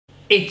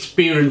It's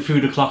Beer and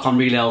Food O'Clock on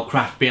Real Ale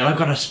Craft Beer. I've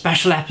got a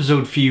special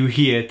episode for you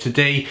here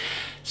today.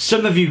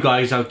 Some of you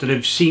guys out there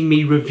have seen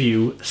me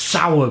review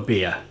sour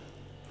beer.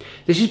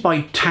 This is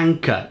by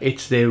Tanker.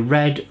 It's their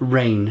Red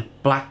Rain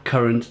Black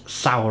Currant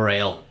Sour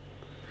Ale.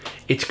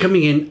 It's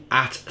coming in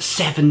at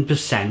 7%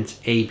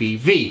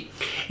 ABV.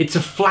 It's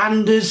a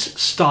Flanders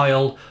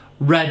style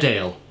red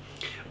ale,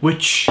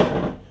 which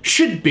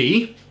should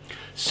be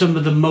some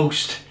of the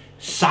most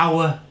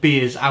sour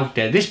beers out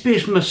there. This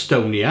beer's from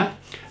Estonia.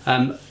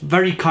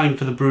 Very kind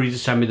for the brewery to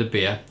send me the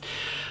beer.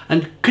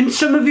 And can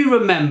some of you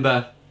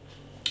remember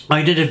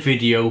I did a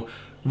video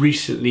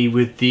recently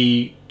with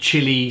the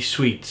chili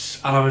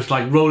sweets and I was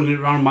like rolling it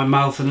around in my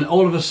mouth and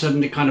all of a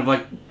sudden it kind of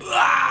like,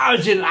 I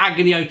was in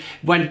agony, I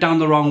went down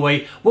the wrong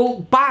way.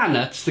 Well,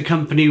 Barnetts, the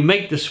company who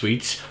make the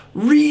sweets,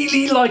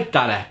 really liked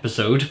that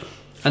episode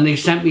and they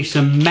sent me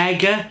some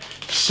mega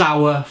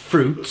sour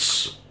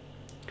fruits.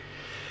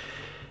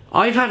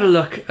 I've had a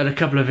look at a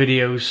couple of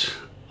videos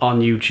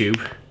on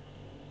YouTube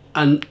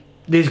and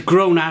there's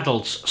grown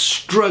adults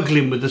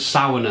struggling with the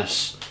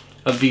sourness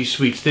of these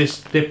sweets.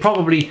 They're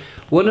probably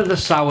one of the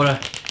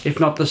sourer, if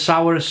not the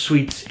sourest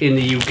sweets in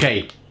the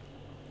UK.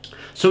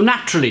 So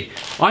naturally,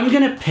 I'm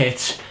going to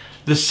pit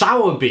the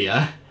sour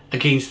beer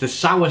against the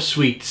sour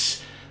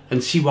sweets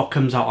and see what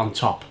comes out on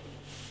top.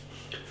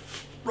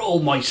 Roll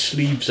my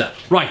sleeves up.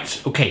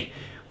 Right, okay,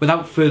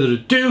 without further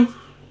ado,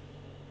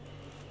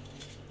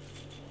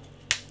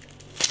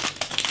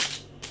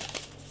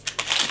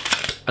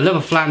 I love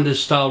a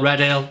Flanders style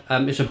red ale.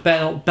 It's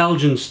a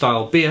Belgian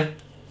style beer.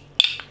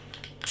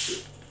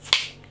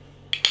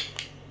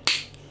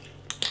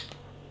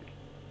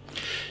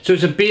 So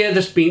it's a beer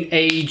that's been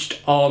aged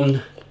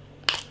on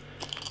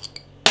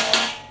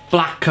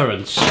black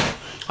currants.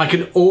 I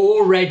can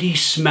already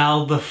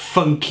smell the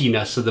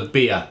funkiness of the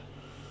beer.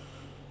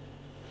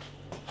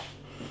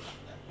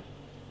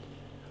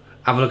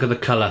 Have a look at the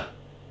colour.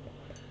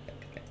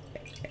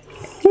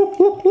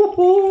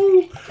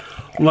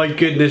 My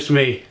goodness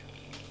me.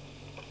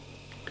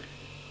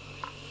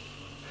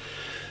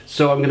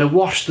 So I'm going to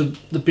wash the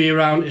beer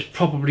around. It's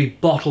probably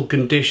bottle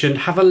conditioned.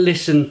 Have a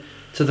listen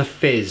to the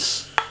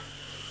fizz.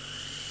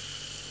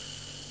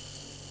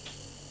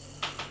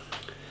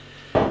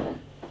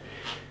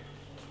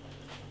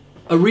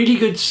 A really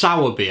good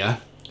sour beer,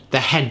 the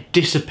head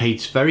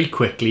dissipates very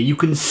quickly. You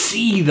can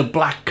see the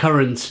black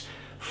currant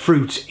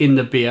fruit in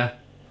the beer.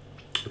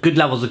 Good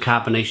levels of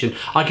carbonation.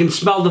 I can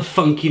smell the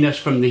funkiness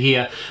from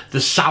here,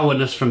 the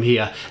sourness from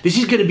here. This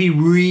is going to be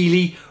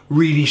really,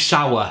 really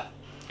sour.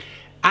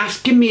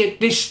 Asking me at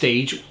this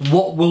stage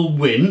what will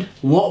win,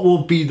 what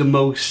will be the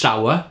most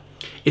sour.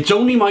 It's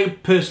only my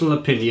personal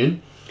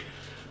opinion.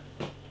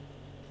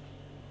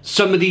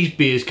 Some of these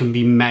beers can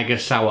be mega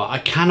sour. I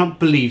cannot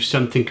believe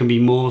something can be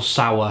more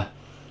sour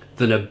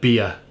than a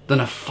beer, than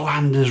a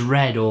Flanders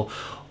Red or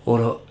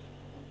a...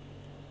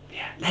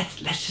 Yeah, let's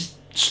just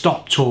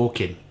stop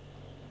talking.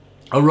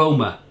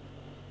 Aroma.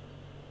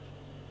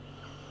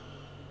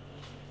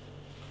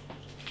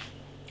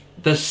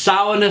 The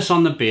sourness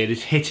on the beer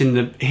is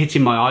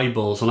hitting my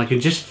eyeballs and I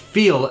can just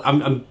feel,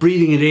 I'm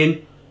breathing it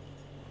in.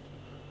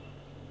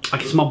 I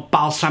can smell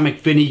balsamic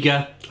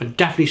vinegar. I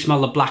definitely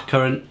smell the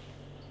blackcurrant.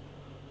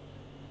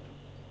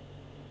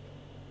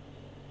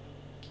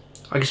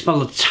 I can smell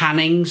the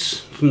tannins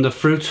from the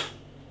fruit.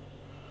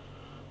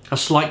 A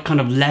slight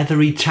kind of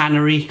leathery,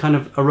 tannery kind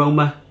of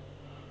aroma.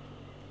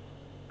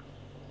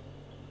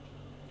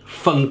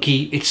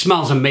 Funky. It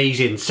smells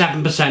amazing.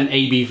 7%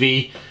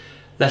 ABV.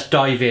 Let's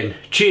dive in.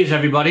 Cheers,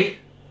 everybody.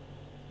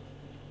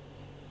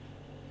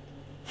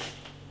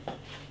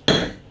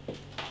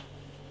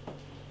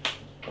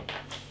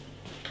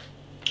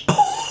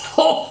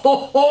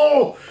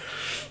 Oh,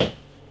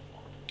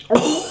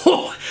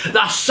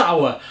 that's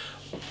sour.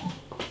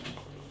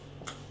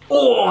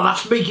 Oh,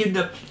 that's making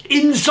the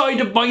inside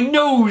of my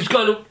nose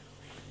kind of,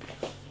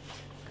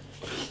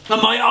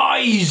 and my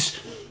eyes.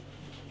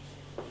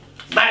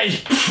 That is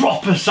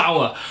proper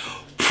sour.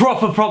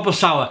 Proper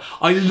sour.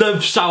 I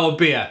love sour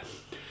beer.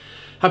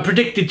 I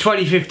predicted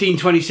 2015,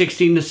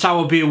 2016 the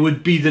sour beer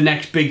would be the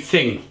next big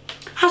thing.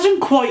 Hasn't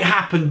quite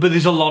happened, but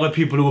there's a lot of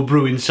people who are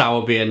brewing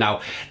sour beer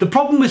now. The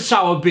problem with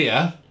sour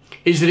beer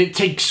is that it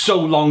takes so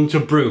long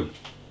to brew.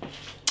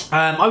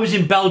 I was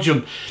in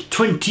Belgium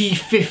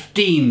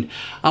 2015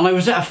 and I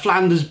was at a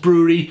Flanders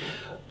brewery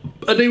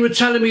and they were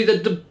telling me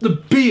that the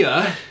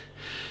beer,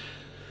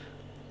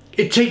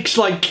 it takes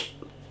like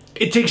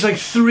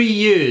 3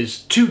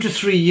 years, 2 to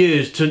 3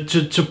 years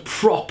to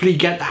properly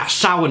get that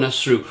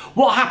sourness through.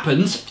 What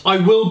happens, I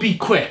will be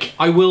quick,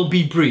 I will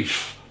be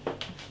brief.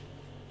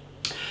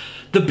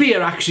 The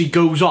beer actually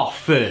goes off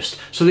first.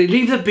 So they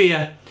leave the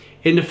beer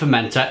in the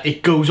fermenter,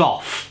 it goes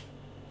off.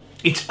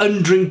 It's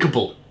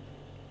undrinkable.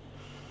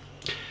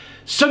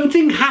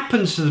 Something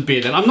happens to the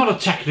beer then. I'm not a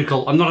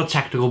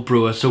technical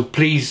brewer, so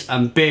please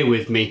bear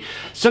with me.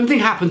 Something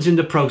happens in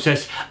the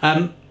process.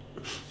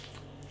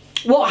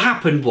 What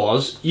happened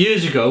was,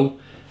 years ago,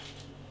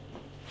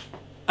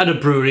 at a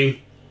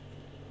brewery,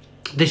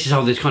 this is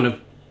how this kind of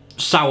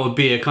sour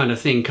beer kind of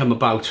thing come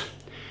about.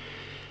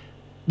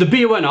 the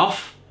beer went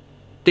off,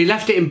 they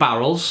left it in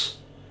barrels,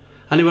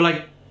 and they were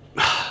like,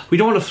 we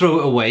don't want to throw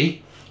it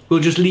away, we'll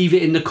just leave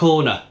it in the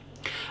corner.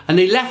 And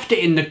they left it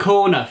in the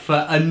corner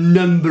for a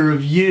number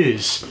of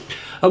years.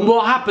 And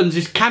what happens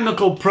is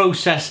chemical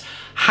process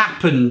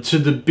happened to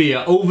the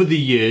beer over the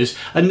years,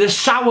 and the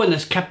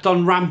sourness kept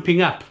on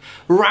ramping up.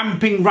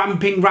 Ramping.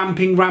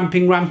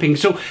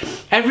 So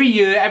every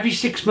year, every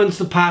 6 months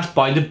that passed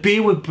by, the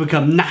beer would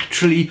become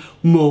naturally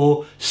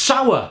more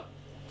sour.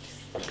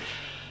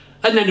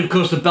 And then of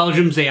course the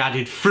Belgians, they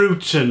added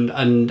fruits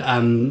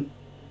and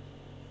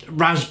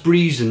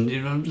raspberries,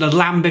 and the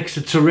lambics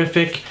are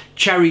terrific,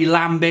 cherry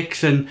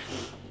lambics, and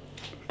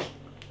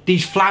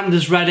these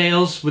Flanders Red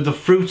Ales with the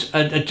fruit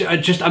are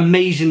just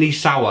amazingly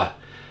sour.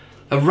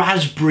 A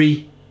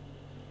raspberry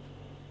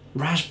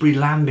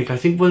lambic, I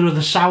think one of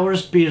the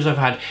sourest beers I've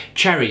had.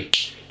 Cherry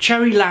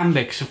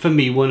lambics are for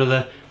me one of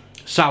the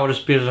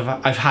sourest beers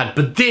I've had.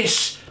 But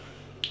this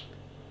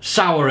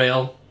sour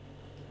ale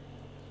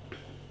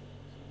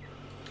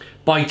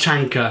by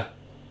Tanker,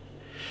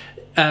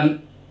 a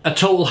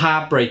total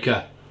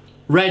heartbreaker.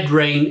 Red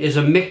Rain is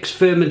a mixed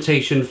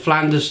fermentation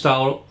Flanders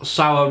style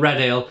sour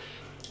red ale,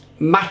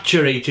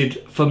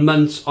 maturated for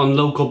months on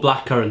local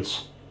black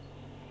currants.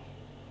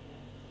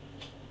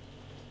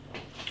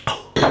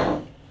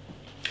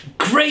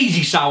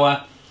 Crazy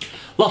sour,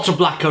 lots of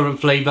blackcurrant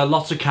flavour,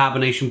 lots of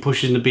carbonation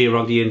pushing the beer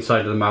on the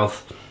inside of the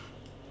mouth.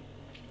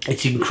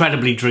 It's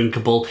incredibly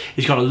drinkable,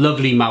 it's got a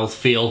lovely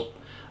mouthfeel.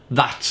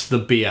 That's the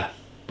beer.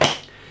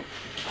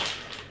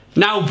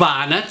 Now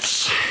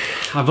Barnetts,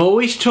 I've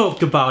always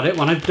talked about it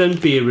when I've done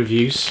beer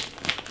reviews.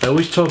 I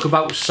always talk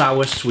about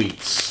sour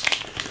sweets.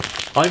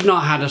 I've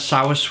not had a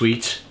sour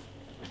sweet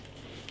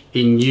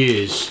in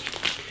years.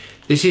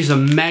 This is a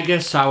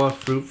mega sour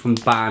fruit from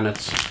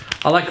Barnetts.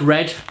 I like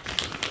red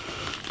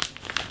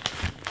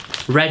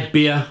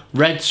beer,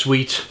 red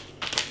sweet,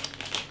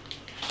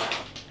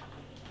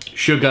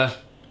 sugar.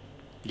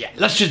 Yeah,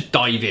 let's just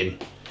dive in.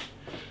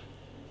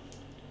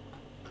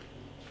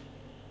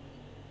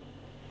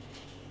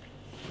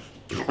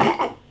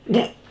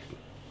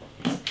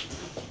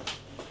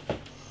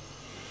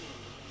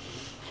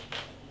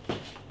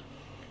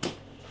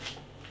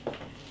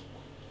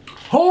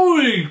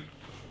 Holy!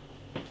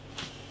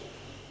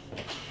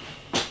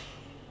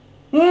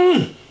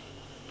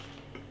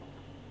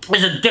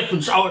 It's a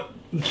different sour.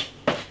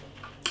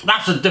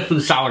 That's a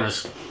different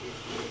sourness.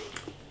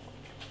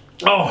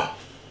 Oh.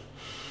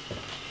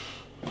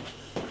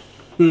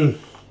 Okay,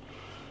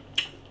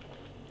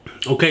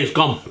 it's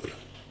gone.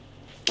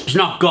 It's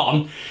not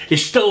gone.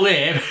 It's still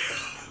there.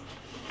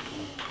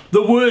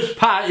 The worst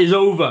part is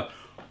over.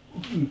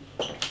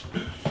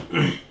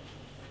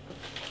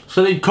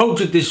 So they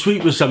coated this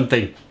sweet with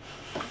something.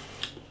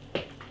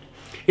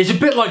 It's a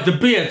bit like the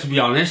beer, to be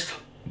honest.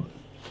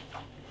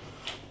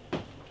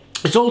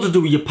 It's all to do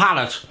with your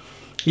palate.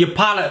 Your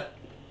palate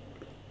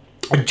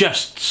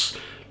adjusts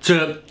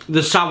to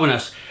the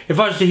sourness. If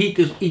I was to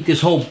eat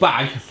this whole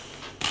bag,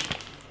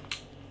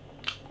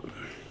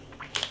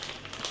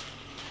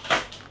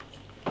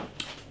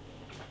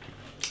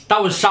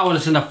 that was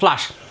sourness in a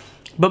flash.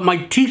 But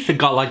my teeth have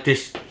got like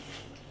this.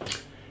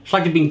 It's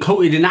like they've been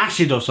coated in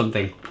acid or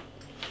something.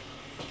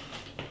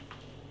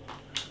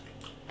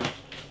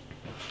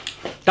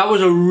 That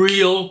was a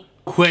real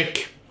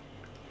quick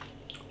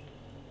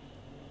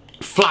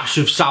flash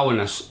of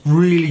sourness,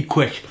 really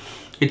quick.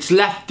 It's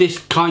left this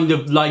kind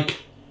of like,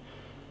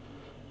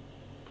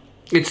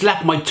 it's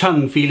left my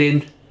tongue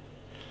feeling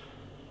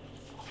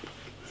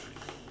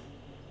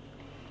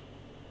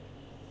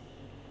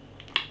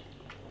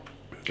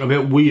a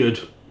bit weird.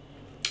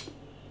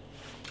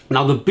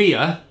 Now the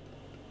beer's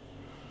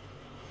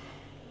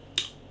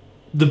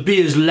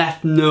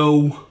left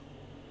no,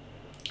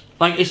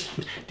 like, it's,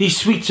 these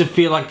sweets I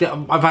feel like that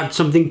I've had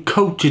something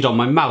coated on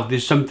my mouth.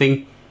 There's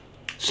something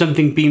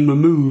being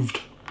removed.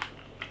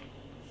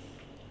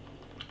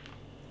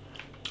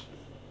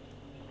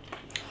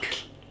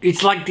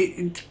 It's like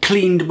it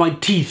cleaned my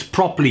teeth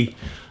properly.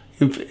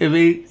 If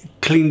it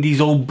cleaned these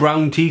old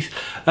brown teeth.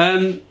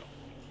 It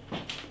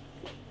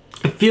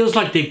feels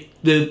like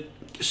the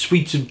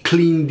sweets have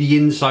cleaned the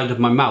inside of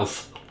my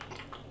mouth.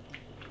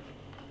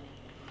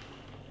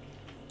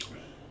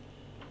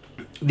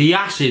 The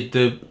acid,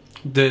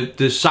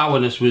 the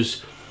sourness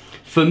was,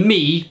 for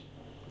me,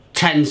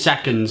 10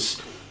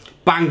 seconds.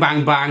 Bang,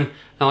 bang, bang,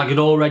 and I could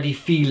already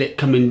feel it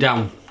coming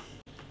down.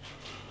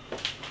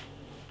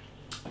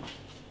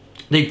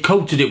 They've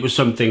coated it with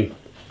something.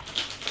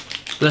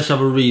 Let's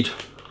have a read.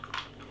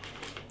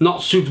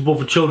 Not suitable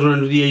for children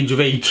under the age of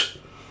 8.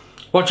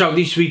 Watch out,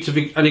 these sweets have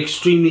an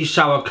extremely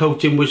sour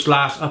coating which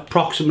lasts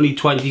approximately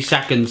 20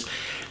 seconds.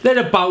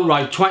 They're about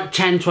right,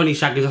 10-20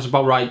 seconds, that's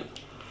about right.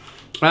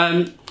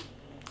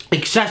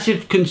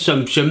 Excessive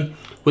consumption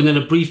within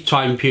a brief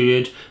time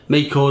period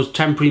may cause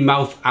temporary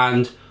mouth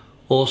and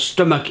or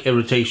stomach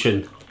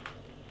irritation.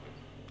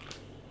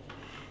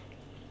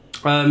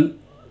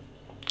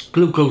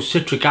 Glucose,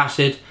 citric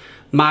acid,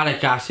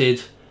 malic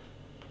acid,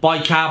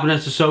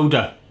 bicarbonate of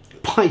soda.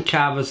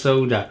 Bicarbonate of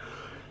soda.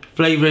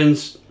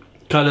 Flavourings,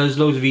 colours,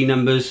 loads of E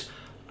numbers.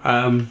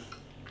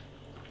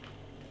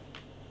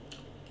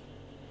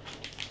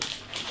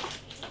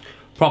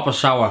 Proper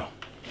sour.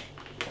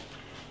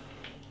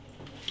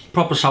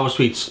 Proper sour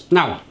sweets.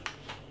 Now,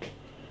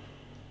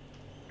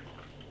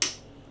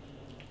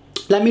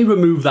 let me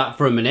remove that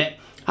for a minute.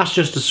 That's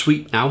just a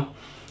sweet now.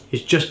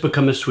 It's just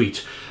become a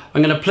sweet.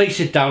 I'm going to place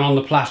it down on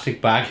the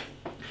plastic bag.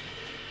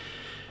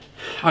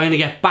 I'm going to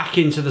get back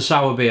into the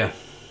sour beer.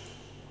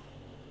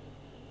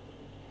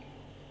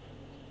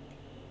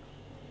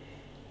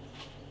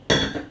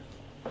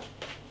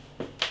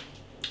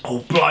 Oh,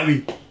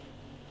 blimey.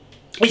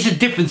 It's a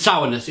different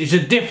sourness. It's a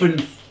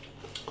different...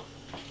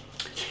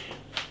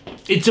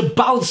 It's a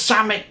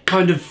balsamic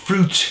kind of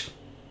fruit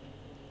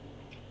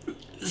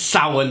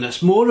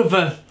sourness. More of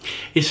a...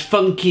 It's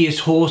funky, it's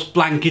horse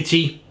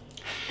blankety.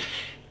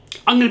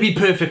 I'm going to be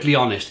perfectly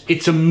honest.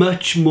 It's a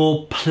much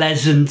more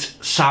pleasant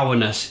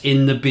sourness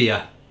in the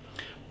beer.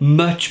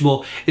 Much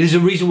more. It is a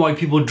reason why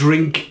people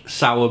drink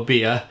sour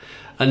beer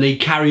and they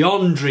carry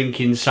on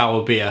drinking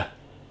sour beer.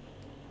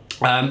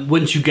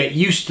 Once you get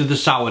used to the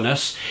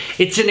sourness,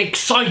 it's an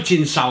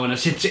exciting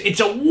sourness. It's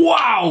a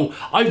wow!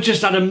 I've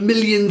just had a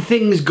million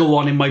things go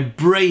on in my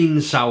brain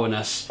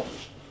sourness.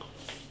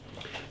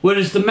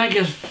 Whereas the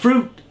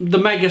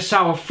mega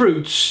sour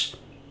fruits,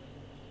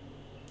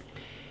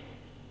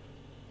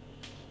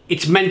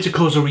 it's meant to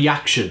cause a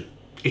reaction.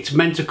 It's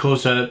meant to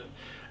cause a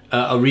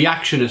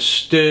reaction, a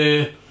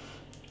stir.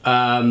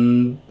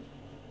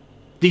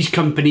 These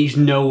companies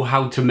know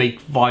how to make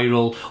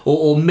viral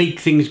or make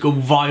things go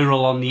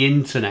viral on the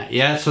internet,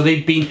 yeah? So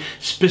they've been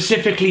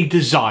specifically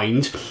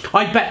designed.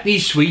 I bet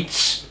these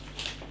sweets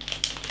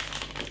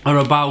are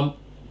about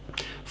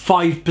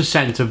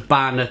 5% of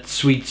Barnetts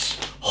Sweets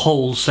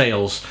whole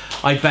sales.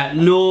 I bet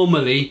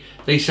normally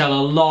they sell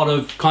a lot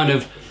of kind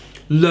of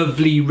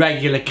lovely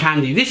regular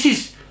candy. This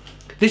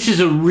is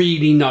a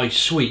really nice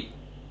sweet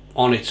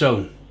on its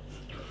own.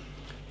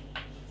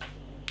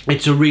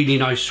 It's a really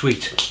nice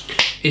sweet.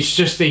 It's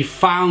just they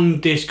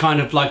found this kind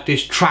of like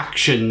this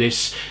traction,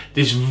 this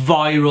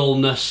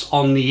viralness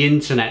on the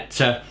internet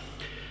to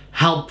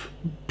help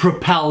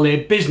propel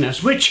their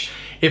business, which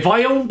if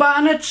I own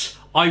Barnetts,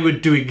 I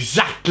would do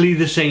exactly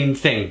the same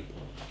thing.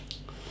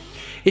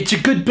 It's a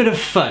good bit of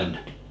fun.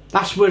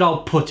 That's where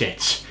I'll put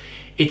it.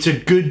 It's a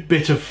good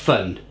bit of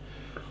fun.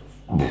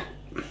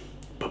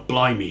 But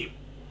blimey,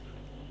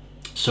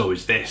 so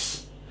is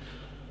this.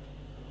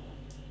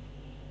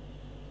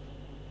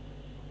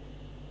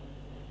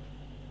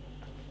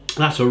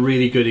 That's a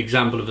really good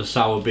example of a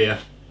sour beer.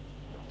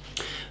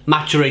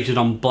 Maturated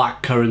on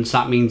black currants.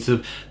 That means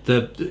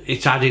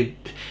it's added.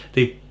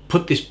 They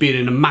put this beer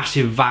in a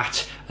massive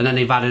vat, and then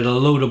they've added a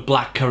load of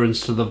black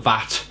currants to the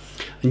vat,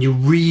 and you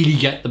really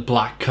get the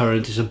black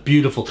currant. It's a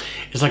beautiful.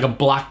 It's like a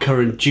black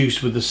currant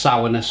juice with the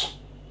sourness.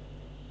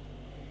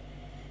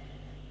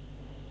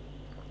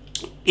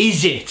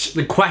 Is it?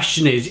 The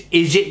question is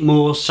it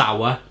more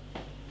sour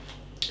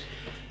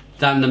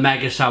than the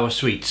mega sour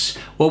sweets?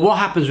 Well, what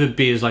happens with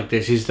beers like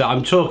this is that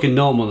I'm talking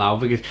normal now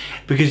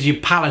because your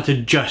palate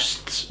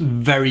adjusts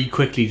very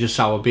quickly to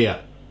sour beer.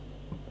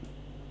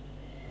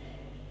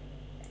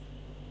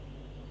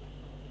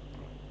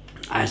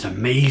 That's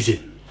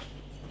amazing.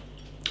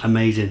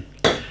 Amazing.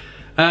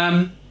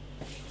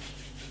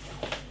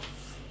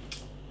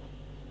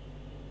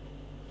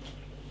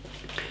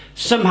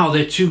 Somehow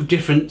they're two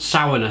different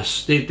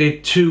sourness. They're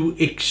two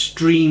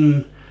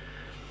extreme.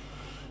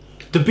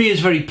 The beer's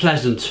very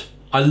pleasant.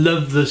 I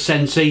love the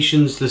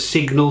sensations, the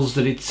signals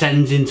that it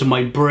sends into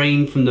my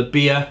brain from the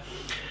beer.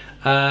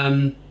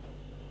 I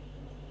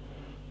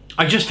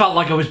just felt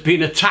like I was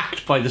being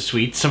attacked by the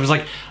sweets. I was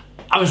like,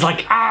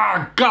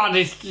 ah, God,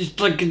 it's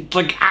like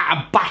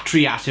a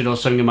battery acid or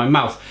something in my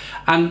mouth,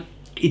 and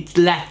it's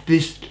left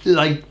this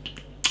like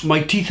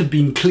my teeth have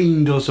been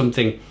cleaned or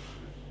something.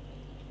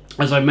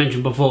 As I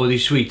mentioned before with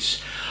these sweets,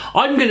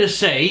 I'm gonna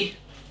say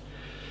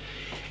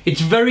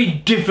it's very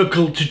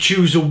difficult to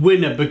choose a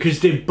winner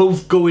because they're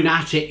both going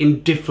at it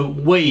in different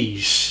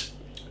ways.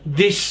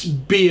 This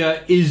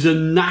beer is a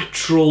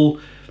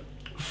natural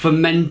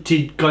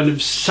fermented kind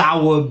of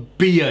sour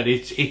beer.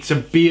 It's a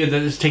beer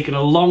that has taken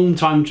a long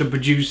time to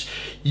produce,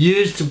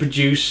 years to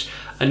produce,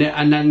 and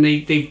then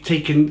they've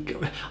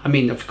taken, I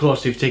mean, of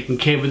course they've taken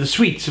care with the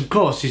sweets, of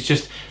course. It's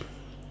just,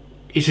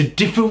 it's a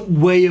different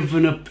way of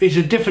it's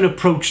a different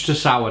approach to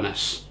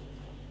sourness.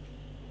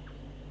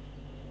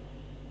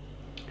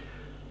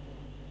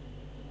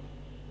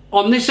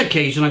 On this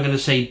occasion, I'm going to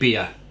say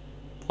beer.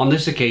 On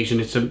this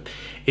occasion,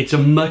 it's a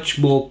much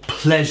more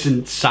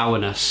pleasant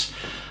sourness.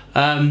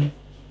 So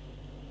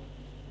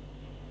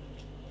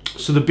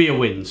the beer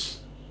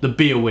wins. The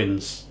beer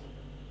wins.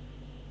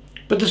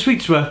 But the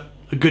sweets were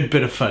a good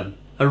bit of fun.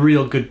 A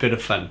real good bit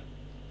of fun.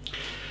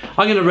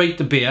 I'm going to rate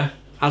the beer,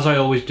 as I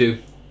always do.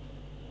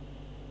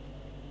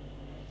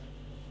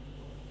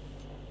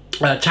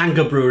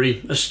 Tanker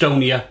Brewery,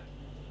 Estonia.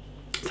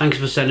 Thanks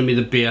for sending me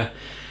the beer.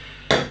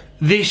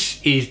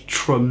 This is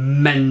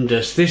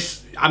tremendous.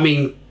 This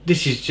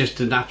is just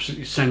an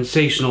absolutely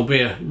sensational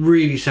beer.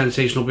 Really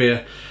sensational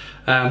beer.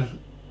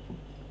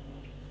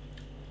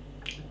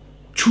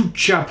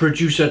 kombucha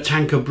producer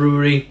Tanker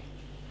Brewery.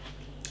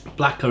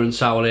 Blackcurrant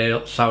sour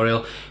ale,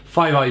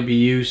 5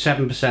 IBU,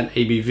 7%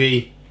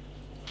 ABV.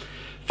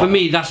 For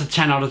me, that's a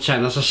 10 out of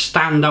 10. That's a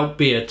standout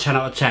beer, 10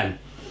 out of 10.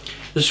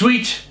 The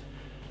sweet,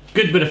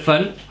 good bit of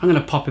fun. I'm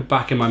gonna pop it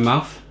back in my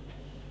mouth.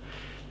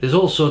 There's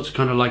all sorts of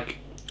kind of like,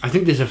 I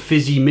think there's a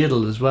fizzy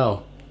middle as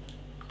well.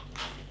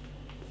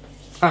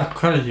 That's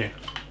crazy.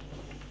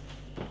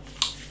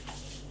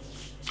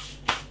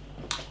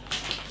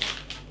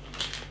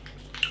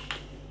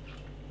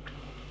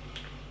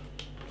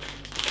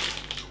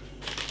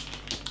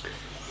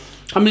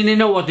 I mean, they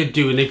know what they're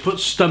doing. They put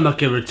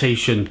stomach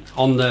irritation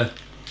on the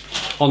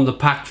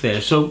pack there,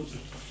 so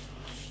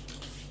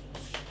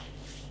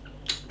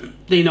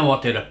they know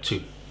what they're up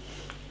to.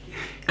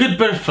 Good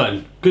bit of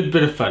fun. Good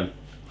bit of fun.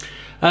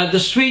 The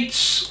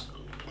sweets,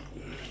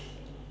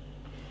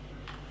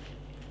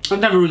 I've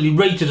never really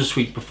rated a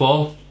sweet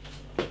before.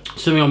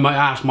 Something I might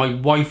ask my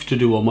wife to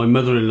do, or my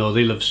mother-in-law.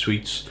 They love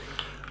sweets.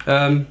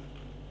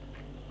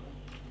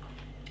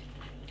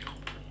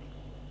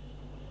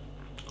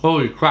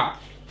 Holy crap.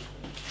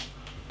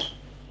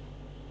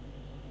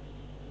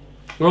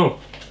 Oh.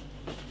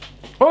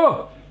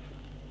 Oh!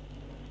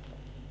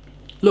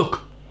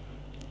 Look.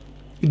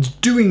 It's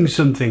doing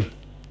something.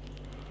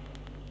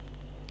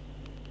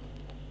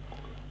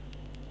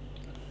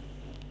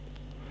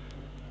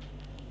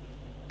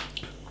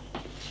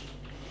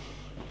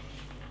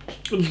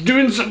 It's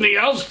doing something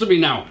else to me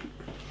now.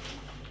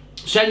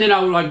 Sending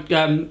out like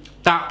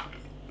that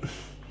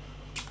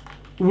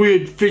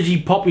weird fizzy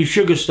poppy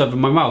sugar stuff in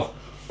my mouth.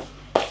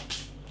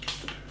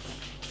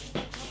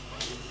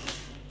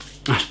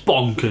 That's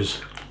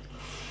bonkers.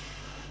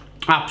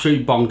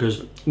 Absolutely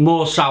bonkers.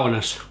 More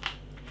sourness.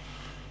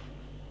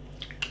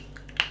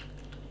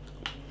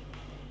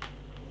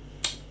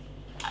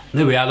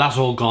 There we are, that's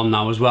all gone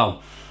now as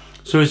well.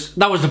 So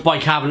that was the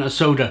bicarbonate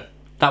soda.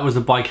 That was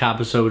the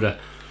bicarb soda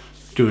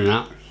doing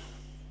that.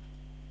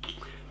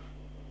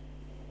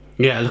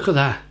 Yeah, look at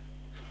that.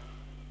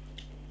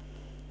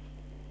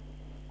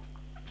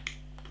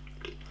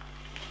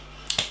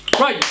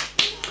 Right,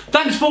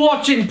 thanks for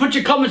watching. Put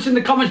your comments in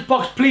the comments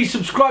box. Please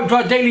subscribe to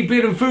our daily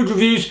beer and food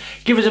reviews.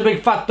 Give us a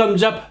big fat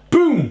thumbs up.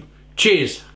 Boom! Cheers.